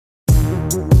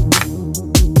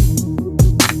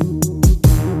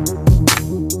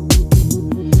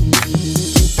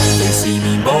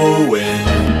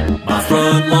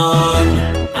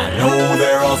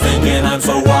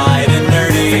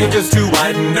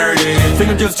nerdy. Think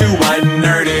I'm just too white and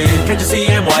nerdy. Can't you see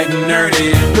I'm white and nerdy?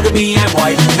 Look at me, I'm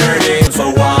white and nerdy. I'm so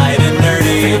white and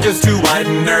nerdy. Think I'm just too white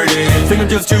and nerdy. Think I'm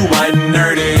just too white and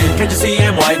nerdy. Can't you see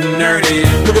I'm white and nerdy?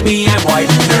 Look at me, I'm white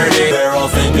and nerdy. They're all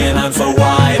thinking I'm so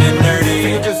white and nerdy.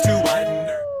 Think I'm just too white and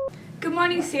nerdy. Good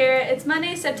morning, Sierra. It's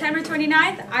Monday, September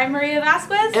 29th. I'm Maria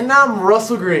Vasquez. And I'm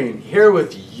Russell Green, here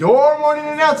with your morning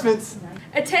announcements.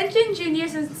 Attention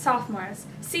juniors and sophomores.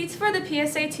 Seats for the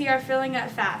PSAT are filling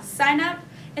up fast. Sign up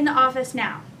in the office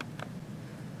now.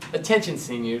 Attention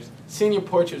seniors, senior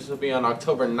portraits will be on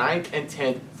October 9th and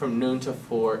 10th from noon to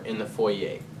 4 in the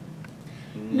foyer.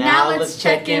 Now let's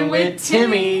check in with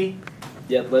Timmy.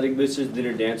 The Athletic Boosters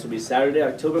Dinner Dance will be Saturday,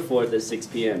 October 4th at 6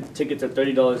 p.m. Tickets are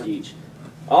 $30 each.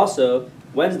 Also,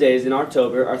 Wednesdays in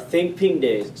October are Think Pink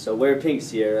Days, so wear pink,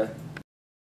 Sierra.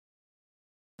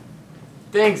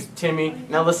 Thanks, Timmy.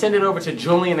 Now let's send it over to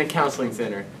Julie in the Counseling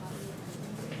Center.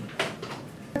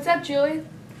 What's up, Julie?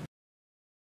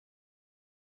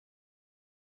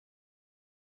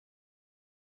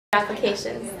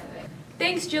 Applications.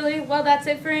 Thanks, Julie. Well, that's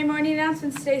it for your morning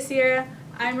announcements today, Sierra.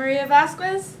 I'm Maria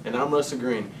Vasquez. And I'm Russell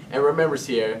Green. And remember,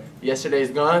 Sierra,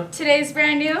 yesterday's gone. Today's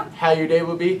brand new. How your day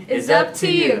will be is up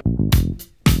to you.